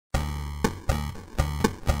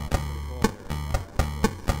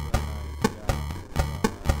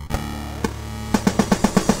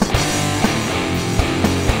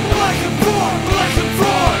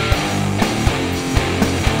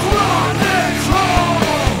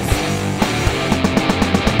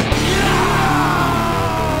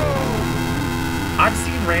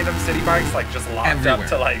just locked everywhere. up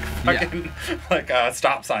to like fucking like a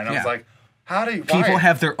stop sign. I was like, how do you? People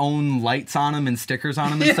have their own lights on them and stickers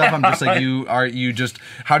on them and stuff. I'm just like,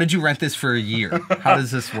 how did you rent this for a year? How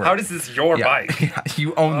does this work? How does this your bike? Yeah,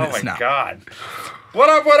 you own this now. Oh my god. What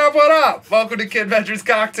up, what up, what up? Welcome to Kid Venture's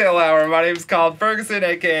Cocktail Hour. My name is Colin Ferguson,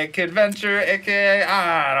 aka Kid Venture, aka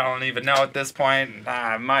I don't even know at this point.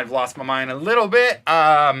 I might have lost my mind a little bit.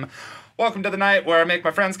 Welcome to the night where I make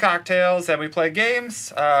my friends cocktails and we play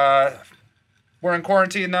games. We're in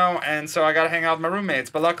quarantine though, and so I gotta hang out with my roommates.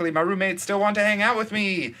 But luckily, my roommates still want to hang out with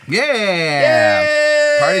me. Yeah!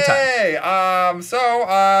 Yay! Party time.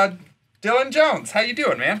 Dylan Jones, how you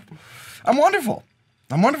doing, man? I'm wonderful.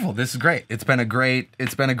 I'm wonderful. This is great. It's been a great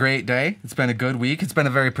day. It's been a good week. It's been a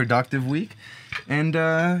very productive week, and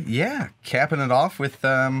yeah, capping it off with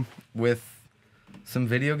some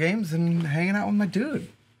video games and hanging out with my dude.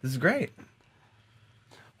 This is great.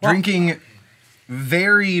 Well, drinking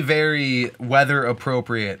very, very weather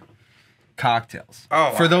appropriate cocktails.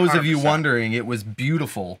 Oh, for those 100%. of you wondering, it was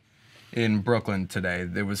beautiful in Brooklyn today.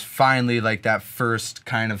 There was finally like that first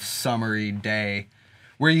kind of summery day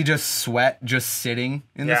where you just sweat just sitting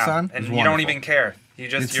in the sun. And you don't even care. You're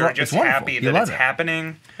just happy that it's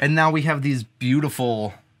happening. And now we have these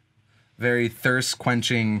beautiful, very thirst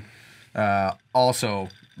quenching, also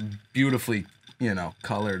beautifully,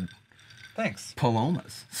 colored. Thanks.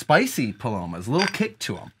 Palomas. Spicy palomas. A little kick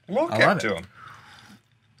to them. A little kick to them.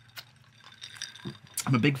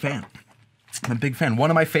 I'm a big fan. One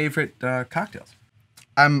of my favorite cocktails.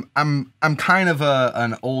 I'm kind of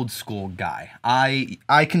an old school guy.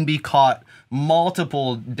 I can be caught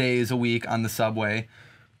multiple days a week on the subway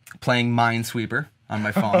playing Minesweeper on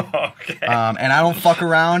my phone. Okay. And I don't fuck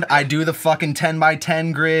around. I do the fucking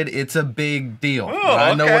 10x10 grid. It's a big deal. Ooh,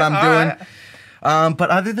 I know what I'm doing. Right. But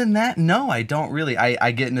other than that, no, I don't really.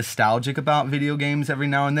 I get nostalgic about video games every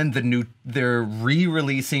now and then. They're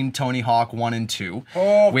re-releasing Tony Hawk 1 and 2.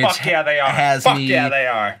 Oh, which fuck yeah, they are. Has fuck me yeah, they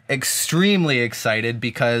are. Extremely excited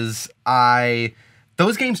because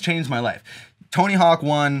those games changed my life. Tony Hawk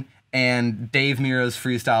 1 and Dave Mira's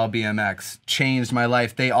Freestyle BMX changed my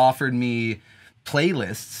life. They offered me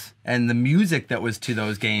playlists, and the music that was to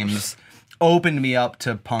those games opened me up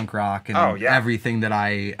to punk rock and everything that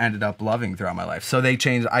I ended up loving throughout my life. So they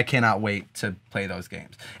changed. I cannot wait to play those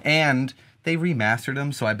games. And they remastered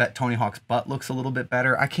them, so I bet Tony Hawk's butt looks a little bit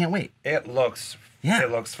better. I can't wait. It looks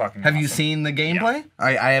fucking Have awesome. you seen the gameplay? Yeah.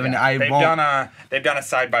 I haven't. Yeah. I won't. They've done a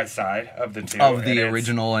side by side of the two. Of the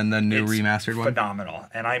original and the new remastered one. Phenomenal.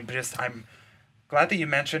 And I'm glad that you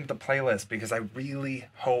mentioned the playlist because I really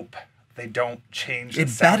hope they don't change the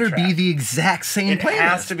soundtrack. It better be the exact same playlist. It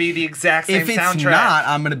has to be the exact same soundtrack. If it's not,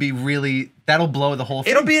 I'm going to be really... That'll blow the whole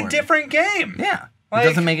thing. It'll be a different game. Yeah. Like, it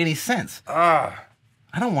doesn't make any sense. I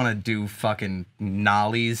don't want to do fucking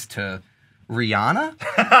nollies to Rihanna.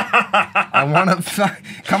 I want to...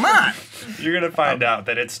 Come on. You're going to find out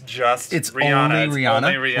that it's Rihanna. Only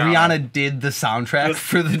Rihanna. Rihanna did the soundtrack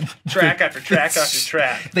for the... Track after track after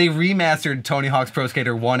track. They remastered Tony Hawk's Pro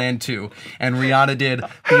Skater 1 and 2, and Rihanna did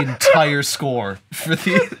the entire score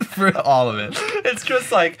for all of it. It's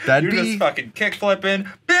just like, just fucking kick flipping.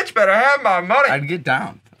 Bitch, better have my money. I'd get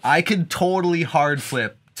down. I could totally hard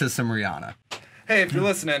flip to some Rihanna. Hey, if you're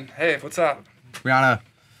listening, hey, what's up? Rihanna.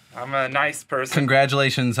 I'm a nice person.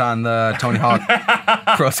 Congratulations on the Tony Hawk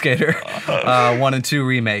Pro Skater 1 and 2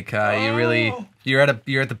 remake. You're at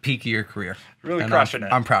the peak of your career. Really crushing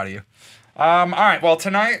it. I'm proud of you. All right. Well,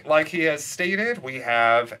 tonight, like he has stated, we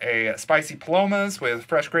have a spicy palomas with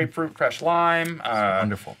fresh grapefruit, fresh lime.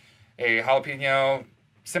 Wonderful. A jalapeno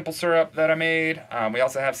simple syrup that I made. We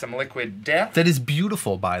also have some liquid death. That is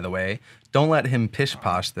beautiful, by the way. Don't let him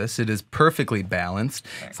pish-posh this. It is perfectly balanced.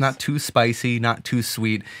 Thanks. It's not too spicy, not too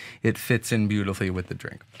sweet. It fits in beautifully with the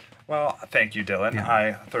drink. Well, thank you, Dylan. Yeah.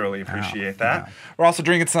 I thoroughly appreciate that. Yeah. We're also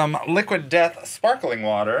drinking some Liquid Death sparkling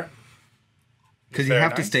water. Because you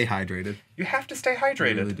have to stay hydrated. You have to stay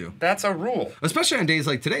hydrated. You really do. That's a rule. Especially on days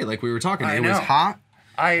like today, like we were talking. It was hot.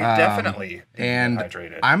 I definitely and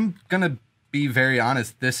hydrated. I'm going to be very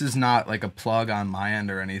honest. This is not like a plug on my end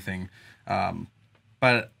or anything.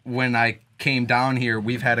 But when I came down here,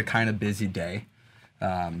 we've had a kind of busy day.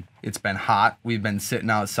 It's been hot. We've been sitting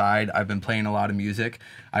outside. I've been playing a lot of music.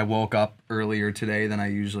 I woke up earlier today than I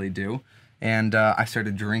usually do. And I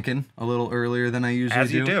started drinking a little earlier than I usually do.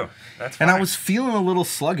 As you do. That's fine. And I was feeling a little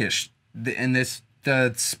sluggish.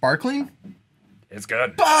 The sparkling. It's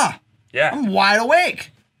good. Bah! Yeah. I'm wide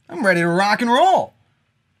awake. I'm ready to rock and roll.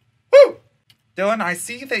 Woo! Dylan, I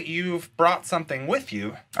see that you've brought something with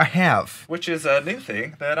you. I have. Which is a new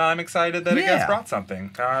thing that I'm excited that it gets brought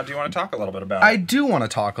something. Do you want to talk a little bit about it? I do want to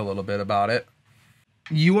talk a little bit about it.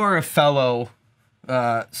 You are a fellow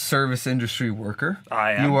service industry worker.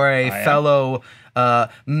 I am. You are a fellow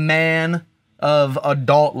man of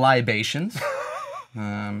adult libations.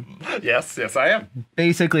 Yes, I am.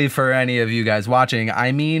 Basically, for any of you guys watching,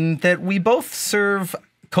 I mean that we both serve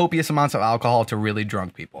copious amounts of alcohol to really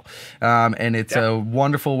drunk people. And it's a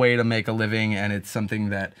wonderful way to make a living, and it's something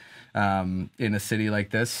that in a city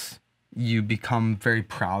like this, you become very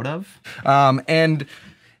proud of. And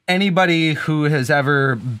anybody who has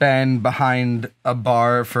ever been behind a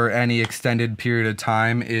bar for any extended period of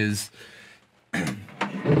time is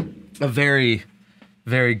a very,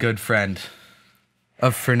 very good friend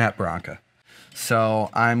of Fernet Branca. So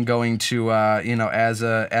I'm going to, as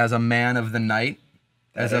a man of the night,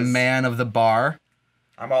 as a man of the bar.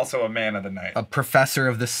 I'm also a man of the night. A professor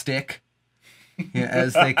of the stick,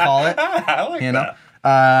 as they call it. I like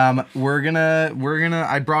that. We're gonna.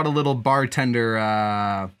 I brought a little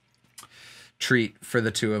bartender treat for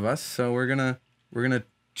the two of us, so we're gonna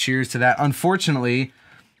cheers to that. Unfortunately,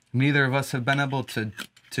 neither of us have been able to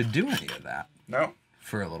do any of that. No.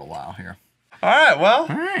 For a little while here. All right. Well.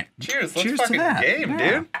 All right. Cheers. Cheers Let's fucking to that. game,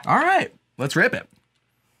 dude. All right. Let's rip it.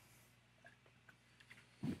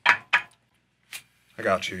 I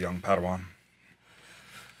got you, young Padawan.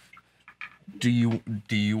 Do you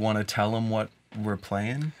want to tell them what we're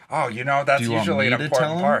playing? Oh, that's usually an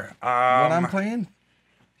important part. What I'm playing?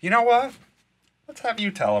 You know what? Let's have you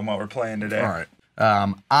tell them what we're playing today. All right.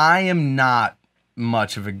 I am not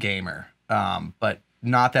much of a gamer, but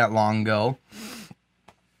not that long ago,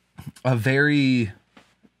 a very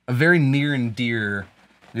near and dear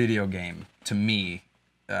video game to me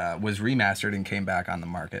was remastered and came back on the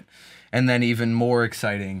market. And then even more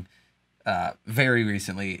exciting, very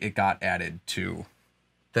recently, it got added to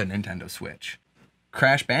the Nintendo Switch.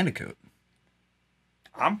 Crash Bandicoot.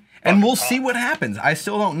 And we'll see what happens. I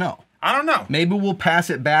still don't know. I don't know. Maybe we'll pass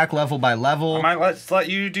it back level by level. I might let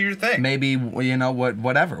you do your thing. Maybe,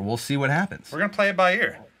 whatever. We'll see what happens. We're going to play it by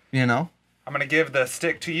ear. You know? I'm going to give the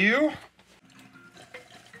stick to you.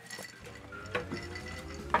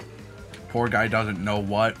 Poor guy doesn't know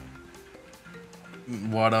what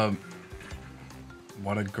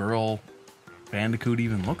a girl Bandicoot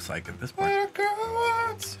even looks like at this point. What a girl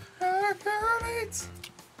wants, what a girl needs.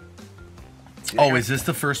 Oh, is this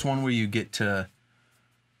the first one where you get to...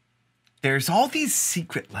 There's all these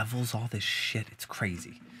secret levels, all this shit. It's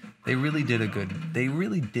crazy. They really did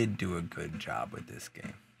do a good job with this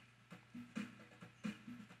game.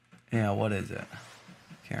 Yeah, what is it?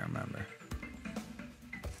 Can't remember.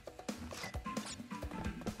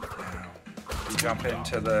 You jump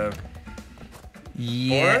into the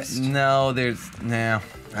forest? No,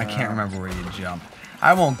 I can't remember where you jump.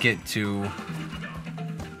 I won't get too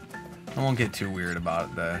weird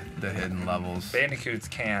about the hidden levels. Bandicoots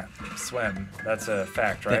can't swim. That's a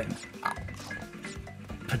fact, right?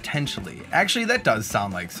 Potentially. Actually, that does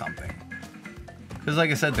sound like something. Because like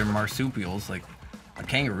I said, they're marsupials. Like, a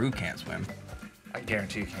kangaroo can't swim. I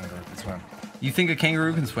guarantee a kangaroo can swim. You think a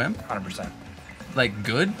kangaroo can swim? 100%. Like,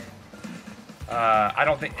 good? I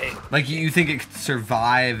don't think... Like, you think it could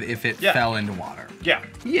survive if it fell into water? Yeah.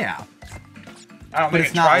 Yeah. I don't think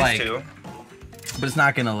it tries to. But it's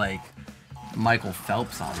not gonna, like, Michael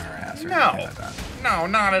Phelps on her ass or anything like that. No,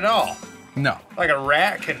 not at all. No. Like a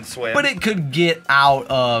rat can swim. But it could get out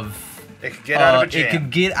of... It could get out of a jam. It could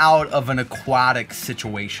get out of an aquatic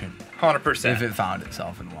situation. 100%. If it found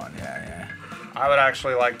itself in one, yeah. I would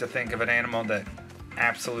actually like to think of an animal that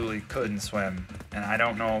absolutely couldn't swim, and I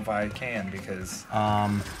don't know if I can because I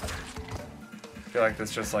feel like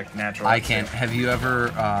that's just like natural. I can't. Have you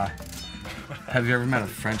ever met a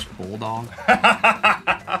French bulldog?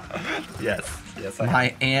 Yes. I have.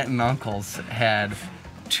 My aunt and uncles had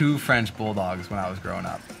 2 French bulldogs when I was growing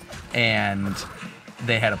up, and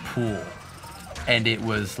they had a pool, and it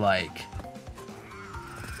was like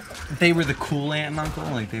they were the cool aunt and uncle.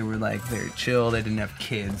 Like, they were like very chill. They didn't have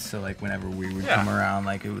kids, so like whenever we would come around,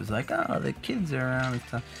 like it was like, oh, the kids are around and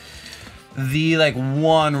stuff. The like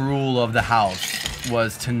one rule of the house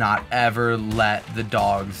was to not ever let the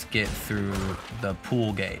dogs get through the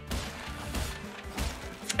pool gate.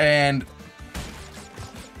 And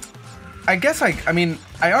I guess I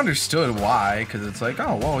understood why, because it's like,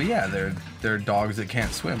 oh well, yeah, they're dogs that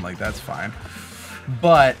can't swim, like that's fine.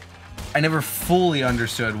 But I never fully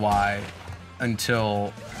understood why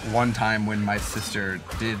until one time when my sister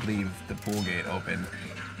did leave the pool gate open.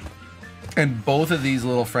 And both of these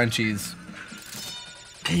little Frenchies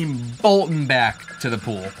came bolting back to the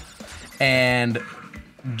pool and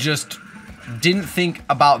just didn't think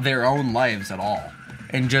about their own lives at all.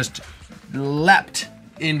 And just leapt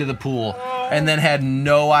into the pool and then had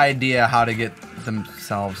no idea how to get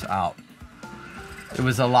themselves out. It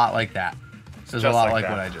was a lot like that. It was a lot like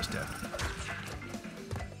what I just did.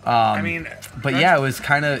 I mean, but yeah, it was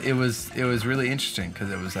kind of it was really interesting because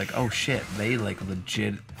it was like, oh shit, they like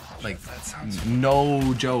legit, like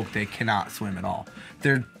no joke, they cannot swim at all.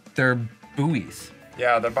 They're buoys.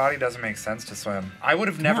 Yeah, their body doesn't make sense to swim. I would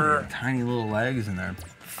have never. Tiny little legs and they're.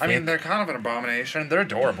 I mean, they're kind of an abomination. They're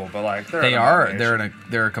adorable, but like they are.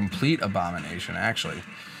 They're a complete abomination. Actually,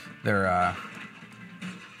 they're.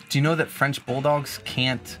 Do you know that French bulldogs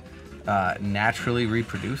can't naturally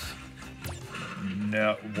reproduce?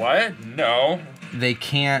 No. What? No. They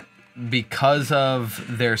can't because of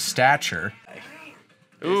their stature.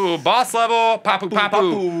 Ooh, boss level. Papu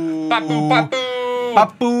papu. Papu papu.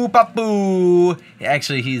 Papu papu.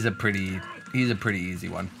 Actually, he's a pretty easy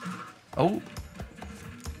one. Oh.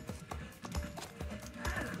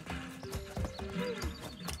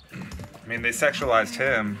 I mean, they sexualized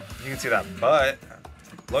him. You can see that butt.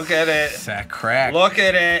 Look at it. It's that crack. Look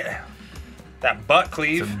at it. That butt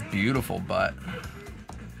cleave. It's a beautiful butt.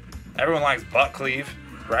 Everyone likes butt cleave,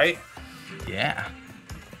 right? Yeah.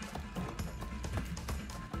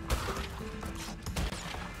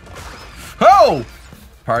 Oh!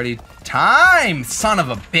 Party time, son of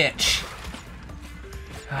a bitch.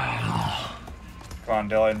 Come on,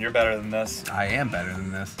 Dylan, you're better than this. I am better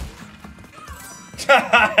than this.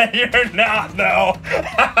 You're not, though.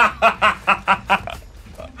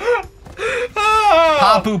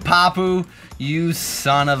 Papu Papu, you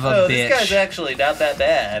son of a bitch. This guy's actually not that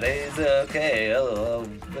bad. He's okay. Oh,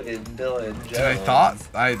 fucking Dylan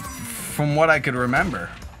Jones. From what I could remember.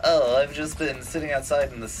 Oh, I've just been sitting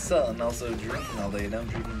outside in the sun, also drinking all day, and I'm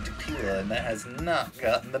drinking tequila, and that has not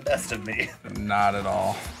gotten the best of me. Not at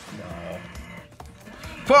all. No.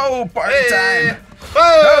 Whoa, party time!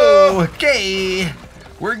 Whoa! Okay,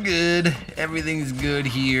 we're good. Everything's good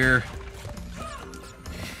here.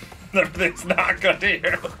 Everything's not good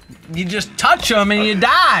here. You just touch them and you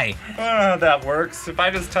die. I don't know how that works. If I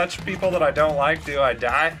just touch people that I don't like, do I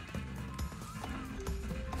die?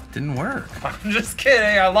 Didn't work. I'm just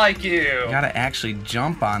kidding. I like you. You gotta actually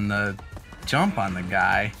jump on the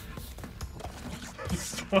guy.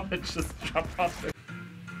 Just jump on the.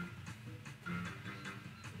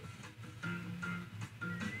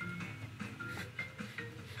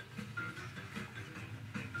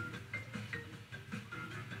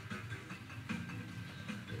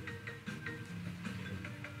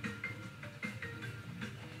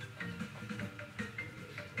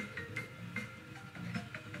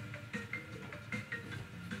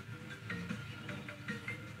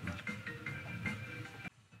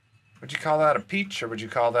 Would you call that a peach, or would you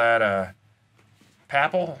call that a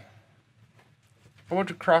papple? What would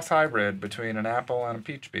a cross hybrid between an apple and a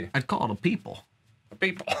peach be? I'd call it a people. A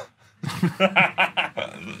people. I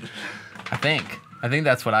think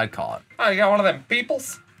that's what I'd call it. Oh, you got one of them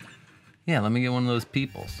peoples? Yeah, let me get one of those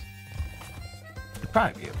peoples. It'd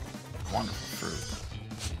probably be a wonderful fruit.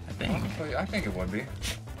 I think. Honestly, I think it would be.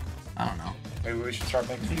 I don't know. Maybe we should start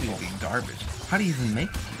making Maybe people. it'd be garbage. How do you even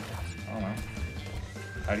make people? I don't know.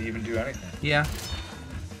 How do you even do anything? Yeah.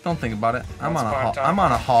 Don't think about it. I'm on Once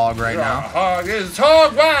a hog right You're on now. a hog. It's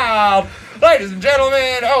hog wild, ladies and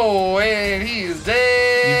gentlemen. Oh, and he's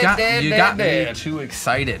dead. You got me dead. too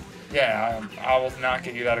excited. Yeah, I will not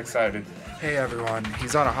get you that excited. Hey everyone,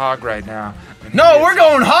 he's on a hog right now. No, we're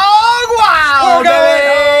going hog wild. We're going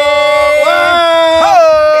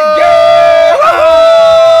hog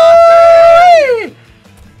wild.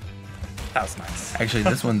 That was nice. Actually,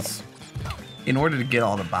 this one's. In order to get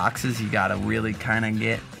all the boxes, you gotta really kind of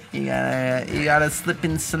get. You gotta slip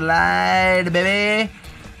and slide, baby.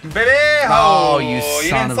 Baby, Oh, you you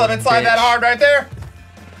son didn't of slip a and slide that bitch. hard right there.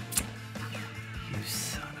 You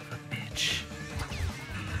son of a bitch.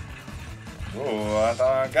 Oh, I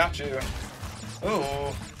thought I got you.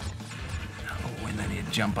 Oh. Oh, and then you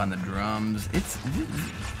jump on the drums.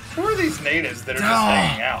 Who are these natives that are just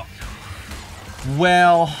hanging out?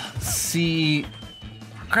 Well, see,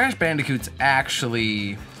 Crash Bandicoot's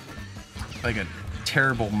actually like a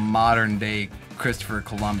terrible modern day Christopher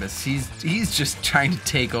Columbus. He's just trying to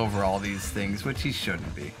take over all these things, which he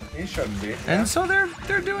shouldn't be. He shouldn't be. Yeah. And so they're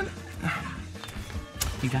doing.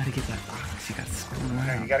 You gotta get that box. You gotta spin Okay,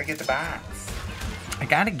 around. you gotta get the box. I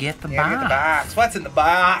gotta get the You box. gotta get the box. What's in the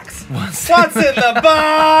box? What's in the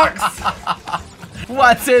box?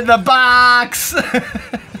 What's in the box?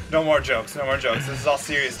 No more jokes. No more jokes. This is all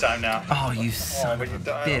serious time now. Oh, you son but of you a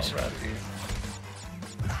died bitch. already.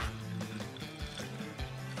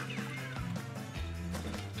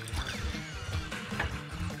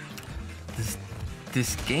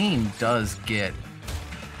 This game does get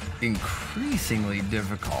increasingly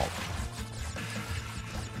difficult.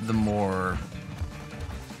 the more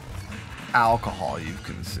alcohol you've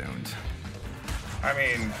consumed? I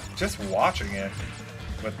mean, just watching it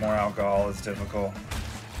with more alcohol is difficult.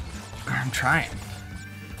 I'm trying.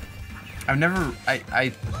 I've never.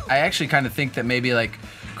 I actually kind of think that maybe like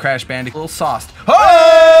Crash Bandicoot, a little sauced. Oh!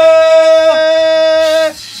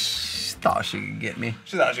 She thought she could get me.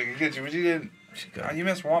 She thought she could get you, but you didn't. She could. Oh, you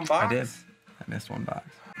missed one box. I did. I missed one box.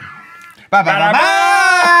 Ba, ba, ba,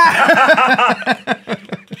 ba!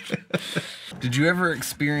 Did you ever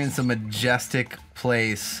experience a majestic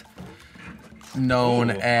place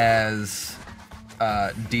known as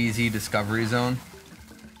DZ Discovery Zone?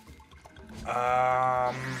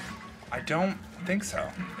 I don't think so.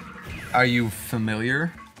 Are you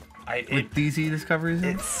familiar with DZ Discovery Zone?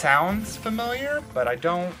 It sounds familiar, but I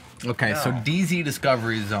don't. Okay, so DZ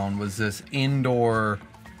Discovery Zone was this indoor,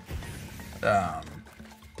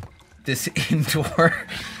 this indoor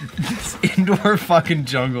fucking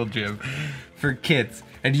jungle gym for kids,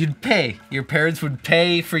 and you'd pay. Your parents would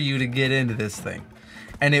pay for you to get into this thing,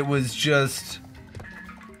 and it was just,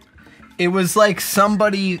 it was like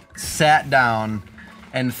somebody sat down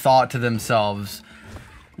and thought to themselves,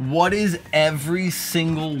 what is every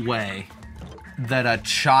single way that a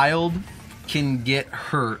child can get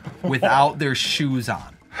hurt without their shoes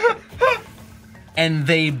on? And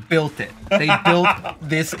they built it. They built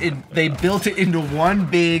this. They built it into one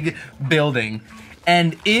big building,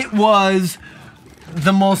 and it was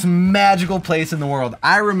the most magical place in the world.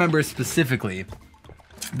 I remember specifically,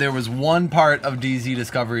 there was one part of DZ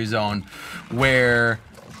Discovery Zone where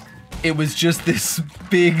it was just this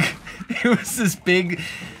big. It was this big,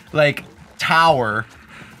 like, tower.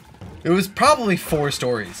 It was probably 4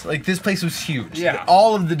 stories. Like, this place was huge. Yeah.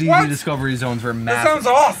 All of the DZ Discovery Zones were massive. That sounds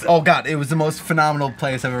awesome. Oh, God. It was the most phenomenal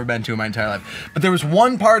place I've ever been to in my entire life. But there was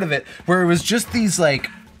one part of it where it was just these, like,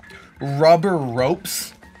 rubber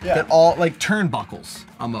ropes that all, like, turnbuckles,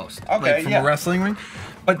 almost. Okay, like, from a wrestling ring.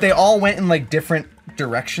 But they all went in, like, different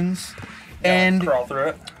directions. And crawl through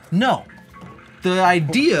it. no. The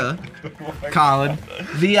idea, Colin,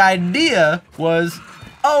 the idea was,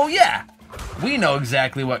 oh, yeah. We know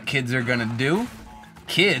exactly what kids are gonna do.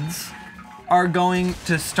 Kids are going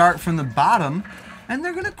to start from the bottom and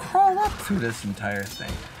they're gonna crawl up through this entire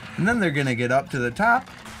thing. And then they're gonna get up to the top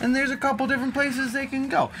and there's a couple different places they can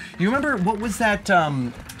go. You remember, what was that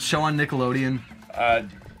show on Nickelodeon?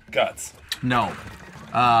 Guts. No.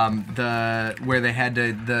 Where they had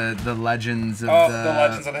the Legends of the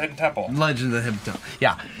Legends of the Hidden Temple. Legends of the Hidden Temple.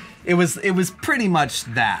 Yeah. It was pretty much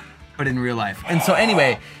that, but in real life. And so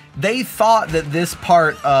anyway, they thought that this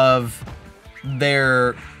part of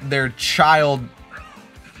their child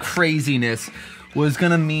craziness was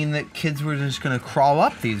gonna mean that kids were just gonna crawl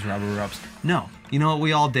up these rubber ropes. No. You know what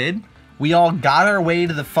we all did? We all got our way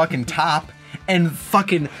to the fucking top and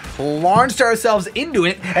fucking launched ourselves into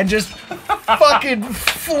it and just fucking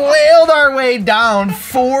flailed our way down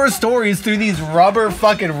 4 stories through these rubber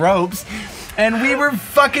fucking ropes. And we were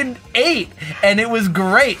fucking 8, and it was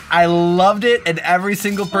great. I loved it, and every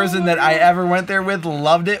single person that I ever went there with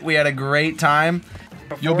loved it. We had a great time.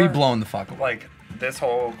 You'll be blown the fuck away. Like, this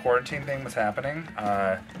whole quarantine thing was happening.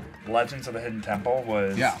 Legends of the Hidden Temple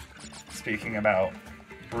was speaking about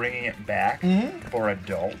bringing it back for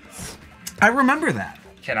adults. I remember that.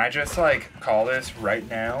 Can I just, like, call this right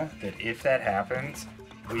now that if that happens,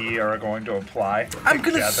 we are going to apply together? I'm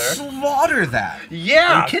gonna slaughter that.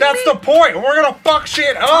 Yeah, that's the point. We're gonna fuck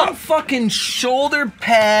shit up. I'm fucking shoulder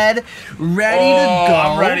pad, ready to go.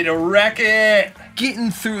 I'm ready to wreck it.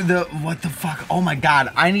 Getting through the, what the fuck? Oh my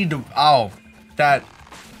God, I need to,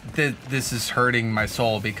 this is hurting my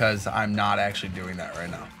soul because I'm not actually doing that right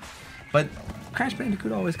now. But Crash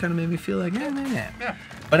Bandicoot always kind of made me feel like, yeah.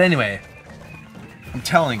 But anyway, I'm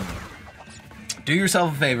telling you, do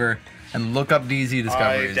yourself a favor and look up DZ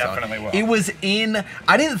Discovery Zone. I definitely will. It was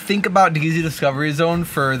I didn't think about DZ Discovery Zone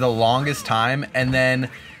for the longest time, and then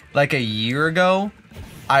like a year ago,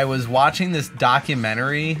 I was watching this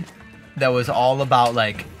documentary that was all about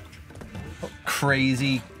like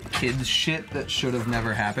crazy kids shit that should have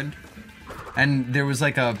never happened. And there was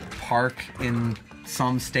like a park in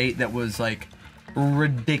some state that was like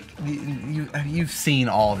ridiculous. You've seen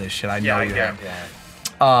all this shit. I know you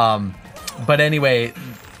have. But anyway,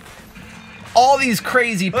 all these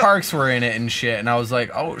crazy parks were in it and shit, and I was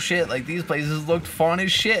like, oh shit, like these places looked fun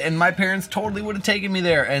as shit, and my parents totally would have taken me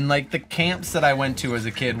there, and like the camps that I went to as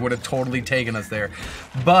a kid would have totally taken us there.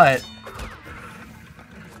 But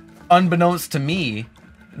unbeknownst to me,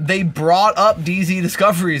 they brought up DZ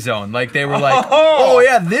Discovery Zone. Like, they were like, oh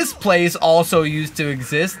yeah, this place also used to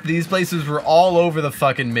exist. These places were all over the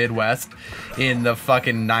fucking Midwest in the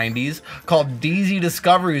fucking 90s, called DZ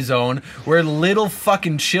Discovery Zone, where little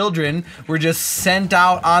fucking children were just sent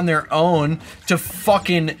out on their own to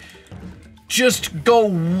fucking just go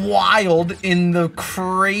wild in the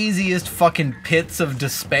craziest fucking pits of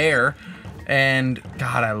despair. And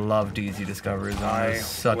God, I love DZ Discovery Zone. It was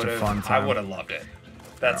such a fun time. I would have loved it.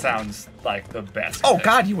 That sounds like the best. Oh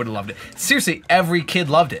God, you would have loved it. Seriously, every kid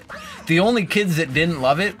loved it. The only kids that didn't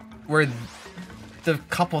love it were the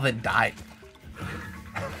couple that died.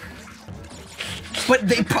 But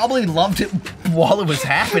they probably loved it while it was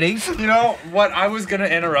happening. You know, what I was going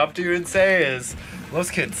to interrupt you and say is,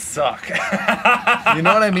 those kids suck. You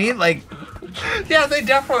know what I mean? Like, yeah, they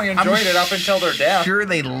definitely enjoyed it up until their death. Sure,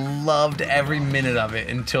 they loved every minute of it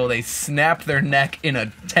until they snapped their neck in a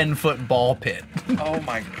 10-foot ball pit. Oh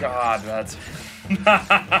my God, that's...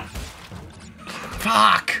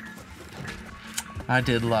 Fuck! I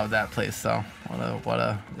did love that place though.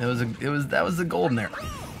 That was the golden era.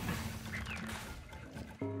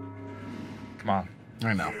 Come on.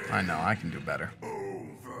 I know, I can do better.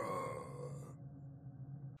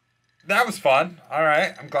 That was fun. All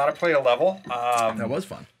right, I'm glad I played a level. That was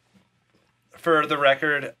fun. For the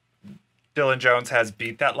record, Dylan Jones has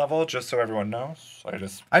beat that level, just so everyone knows.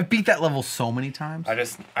 I've beat that level so many times.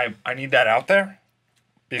 I need that out there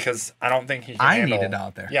because I don't think he can handle... need it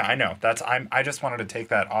out there. Yeah, I know. I just wanted to take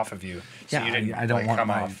that off of you, so yeah, you didn't I don't want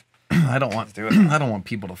come off. I don't want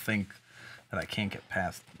people to think that I can't get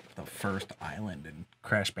past the first island in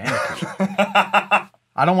Crash Bandicoot.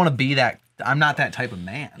 I don't want to be that. I'm not that type of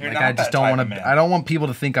man. You're like not I just that don't type want of to. man. I don't want people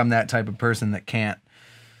to think I'm that type of person that can't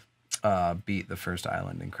beat the first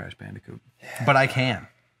island in Crash Bandicoot. Yeah. But I can,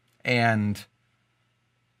 and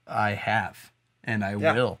I have, and I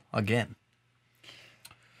will again.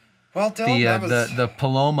 Well, Dylan, the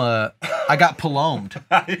paloma. I got palomed.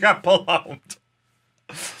 You got palomed.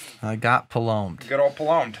 I got palomed. Good old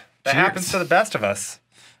palomed. That Cheers. happens to the best of us.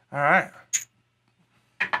 All right.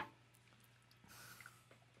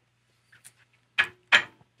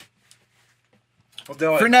 Well,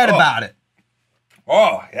 Dylan, Forget about it.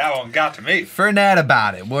 Oh, that one got to me. Forget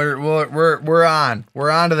about it. We're on.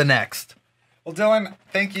 We're on to the next. Well, Dylan,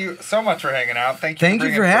 thank you so much for hanging out. Thank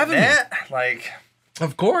you for having me. Like,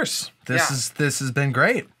 of course. This has been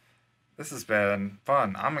great. This has been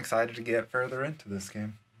fun. I'm excited to get further into this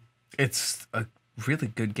game. It's a really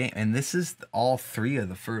good game, and this is all three of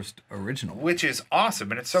the first original, which is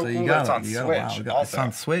awesome, and it's so cool that it's on Switch. It's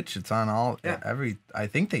on Switch. It's on all every. I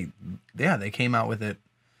think they came out with it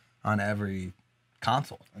on every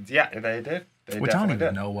console. Yeah, they did. Which I don't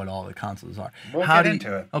even know what all the consoles are. We'll get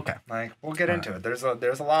into it. Okay, like we'll get into it. There's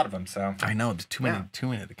a lot of them. So I know there's too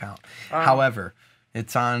many to count. However,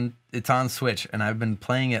 it's on Switch, and I've been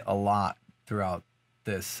playing it a lot throughout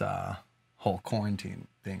this whole quarantine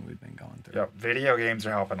thing we've been going through. Yep, video games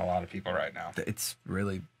are helping a lot of people right now. It's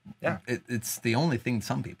really it's the only thing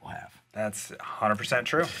some people have. That's 100%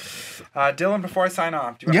 true. Dylan, before I sign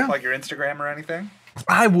off, do you want to plug your Instagram or anything?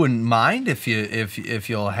 I wouldn't mind if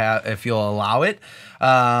you'll allow it.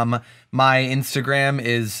 My Instagram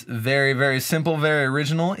is very, very simple, very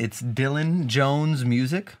original. It's Dylan Jones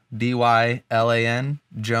Music, DYLAN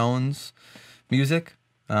Jones Music.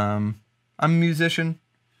 I'm a musician.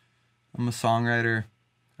 I'm a songwriter.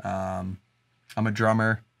 I'm a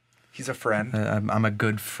drummer. He's a friend. I'm a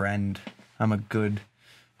good friend. I'm a good.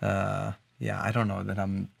 I don't know that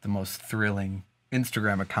I'm the most thrilling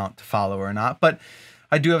Instagram account to follow or not, but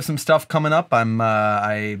I do have some stuff coming up.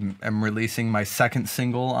 I am releasing my second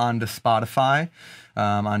single onto Spotify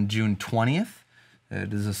on June 20th.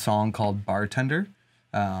 It is a song called Bartender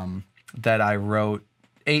that I wrote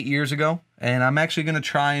 8 years ago, and I'm actually going to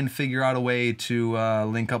try and figure out a way to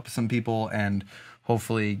link up with some people and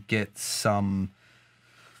hopefully get some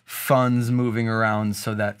funds moving around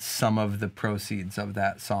so that some of the proceeds of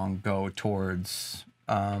that song go towards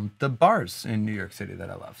the bars in New York City that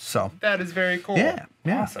I love. So that is very cool. Yeah.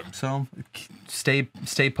 Awesome. So stay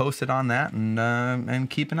posted on that and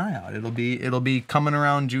keep an eye out. It'll be coming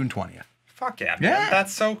around June 20th. Fuck yeah, man. Yeah.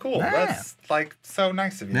 That's so cool. Yeah. That's like so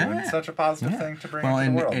nice of you and such a positive thing to bring into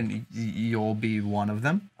the world. And you'll be one of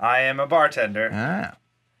them. I am a bartender. Yeah.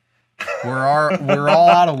 We're all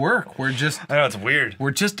out of work. We're just I know it's weird. We're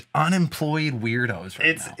just unemployed weirdos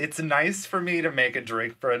right now. It's nice for me to make a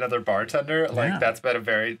drink for another bartender. Like that's been a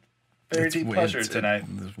very deep pleasure tonight.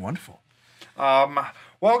 It's wonderful.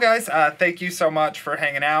 Well, guys, thank you so much for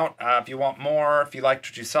hanging out. If you want more, if you liked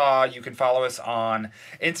what you saw, you can follow us on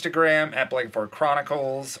Instagram at Blankenford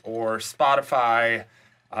Chronicles or Spotify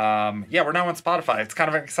Yeah, we're now on Spotify. It's kind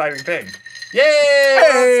of an exciting thing. Yay!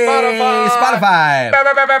 Hey, Spotify! Spotify. Bow,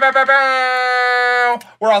 bow, bow, bow, bow, bow, bow.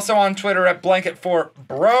 We're also on Twitter at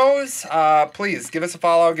Blanket4Bros. Please give us a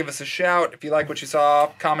follow, give us a shout. If you like what you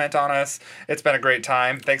saw, comment on us. It's been a great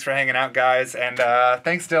time. Thanks for hanging out, guys. And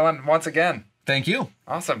thanks, Dylan, once again. Thank you.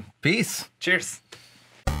 Awesome. Peace. Cheers.